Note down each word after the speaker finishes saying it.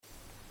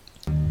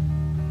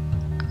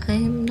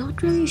I'm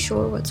not really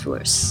sure what's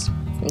worse.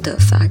 The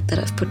fact that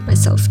I've put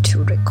myself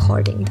to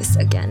recording this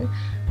again,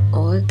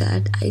 or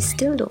that I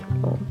still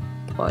don't know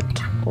what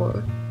or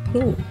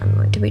who I'm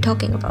going to be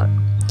talking about.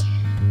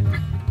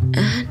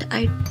 And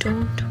I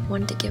don't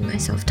want to give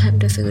myself time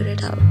to figure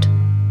it out.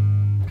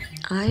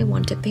 I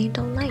want to paint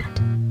all night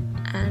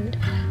and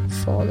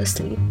fall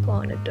asleep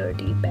on a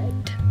dirty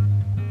bed.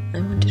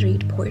 I want to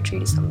read poetry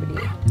to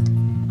somebody.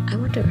 I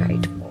want to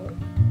write more.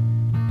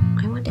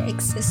 I want to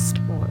exist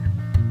more.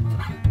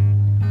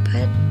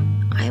 But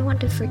I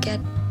want to forget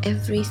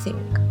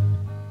everything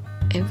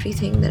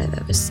that I've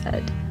ever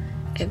said,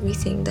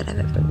 everything that I've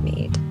ever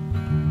made.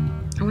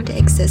 I want to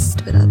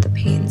exist without the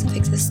pains of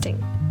existing.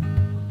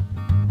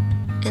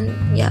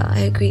 And yeah, I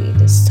agree,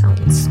 this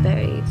sounds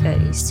very,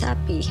 very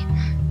sappy,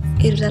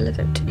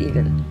 irrelevant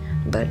even,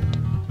 but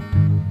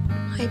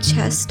my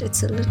chest,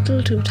 it's a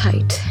little too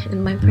tight,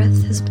 and my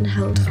breath has been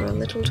held for a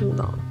little too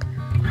long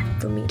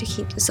for me to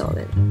keep this all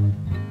in.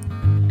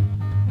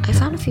 I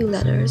found a few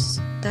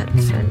letters that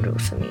a friend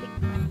wrote for me.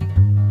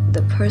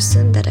 The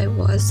person that I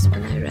was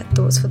when I read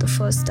those for the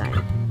first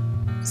time,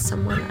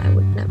 someone I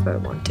would never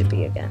want to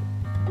be again.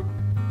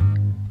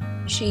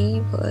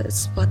 She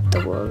was what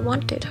the world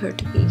wanted her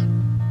to be,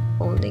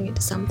 holding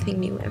into something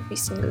new every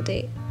single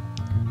day.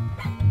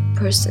 A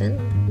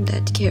person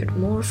that cared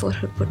more for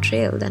her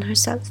portrayal than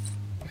herself.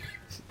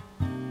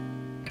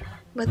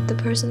 But the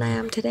person I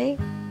am today,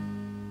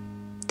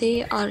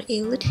 they are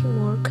a little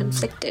more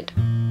conflicted,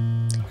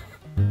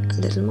 a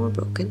little more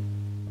broken,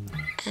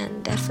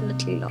 and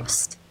definitely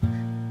lost.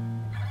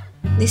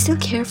 They still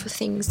care for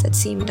things that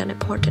seemed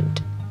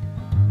unimportant.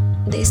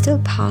 They still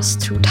pass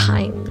through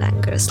time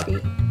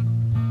languorously.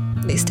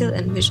 They still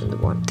envision the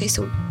warmth they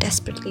so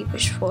desperately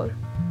wish for.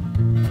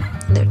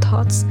 Their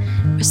thoughts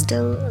are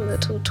still a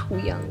little too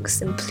young,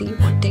 simply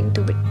wanting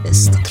to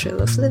witness the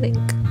thrill of living.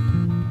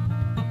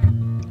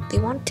 They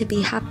want to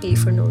be happy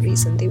for no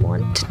reason. They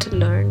want to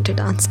learn to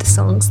dance to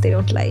songs they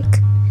don't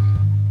like.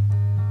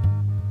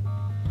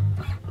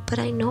 But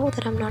I know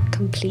that I'm not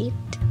complete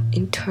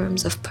in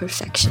terms of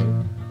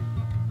perfection.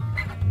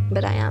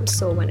 But I am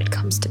so when it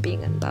comes to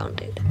being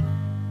unbounded.